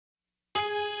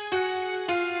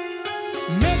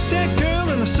Met that girl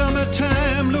in the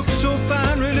summertime, looked so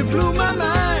fine, really blew my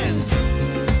mind.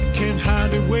 Can't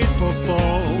hardly wait for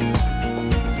fall.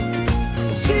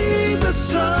 See the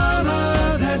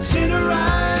summer that's in her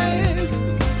eyes.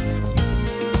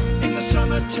 In the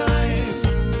summertime,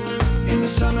 in the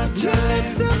summertime, in the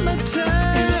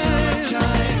summertime, in the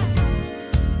summertime.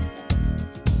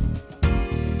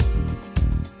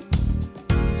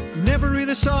 Never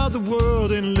really saw the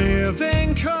world in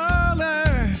living color.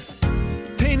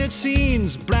 Painted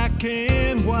scenes black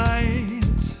and white.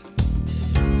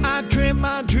 I dreamt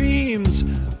my dreams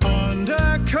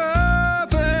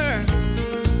undercover.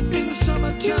 In the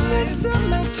summertime, in the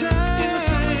summertime, in the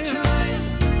summertime.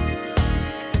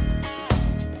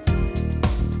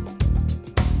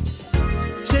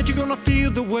 Said you're gonna feel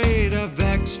the weight of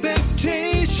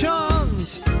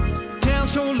expectations. Down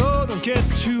so low, don't get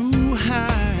too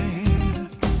high.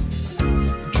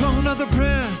 Draw another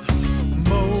breath,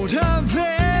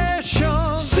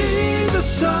 motivation. See the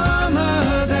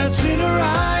summer that's in her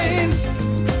eyes,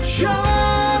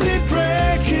 surely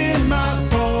breaking my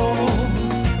fall.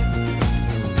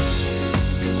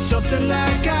 Something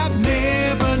like I've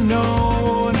never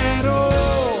known at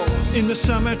all. In the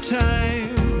summertime,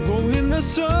 oh, in the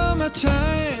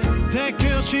summertime, that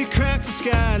girl, she cracked the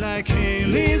sky like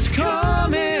Halley's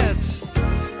Comet,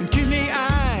 and give me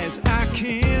eyes I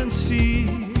can't see.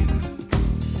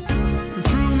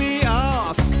 Threw me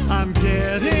off, I'm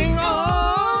getting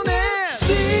on it.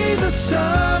 See the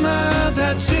summer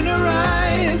that's in her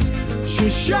eyes,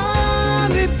 she's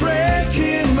surely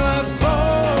breaking my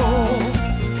fall.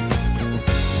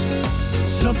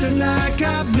 Something like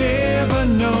I've never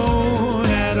known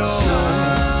at all.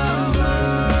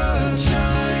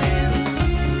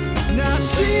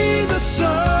 See the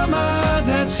summer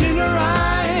that's in her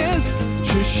eyes,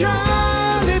 she's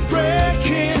surely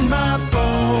breaking my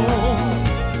fall.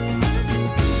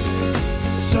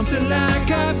 Something like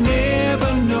I've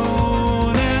never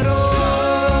known at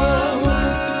all.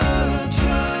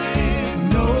 Summertime,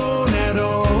 known at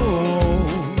all.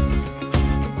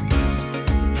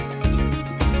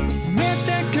 Met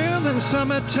that girl in the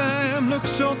summertime, looked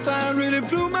so fine, really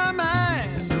blew my mind.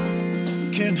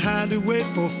 Can't hardly wait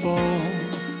for fall.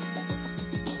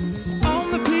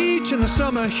 On the beach in the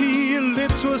summer heat,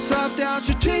 lips were soft out,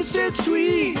 she tasted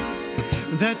sweet.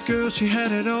 That girl, she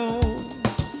had it all.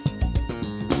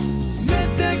 Met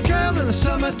that girl in the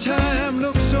summertime,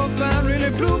 looked so fine, really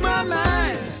blew my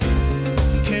mind.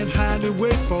 Can't hardly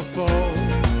wait for fall.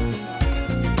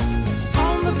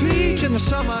 On the beach in the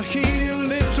summer heat,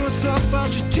 lips were soft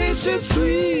out, she tasted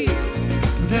sweet.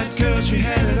 That girl, she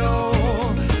had it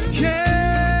all. Yeah.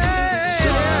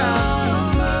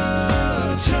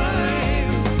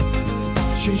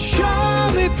 She's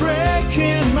surely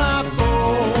breaking my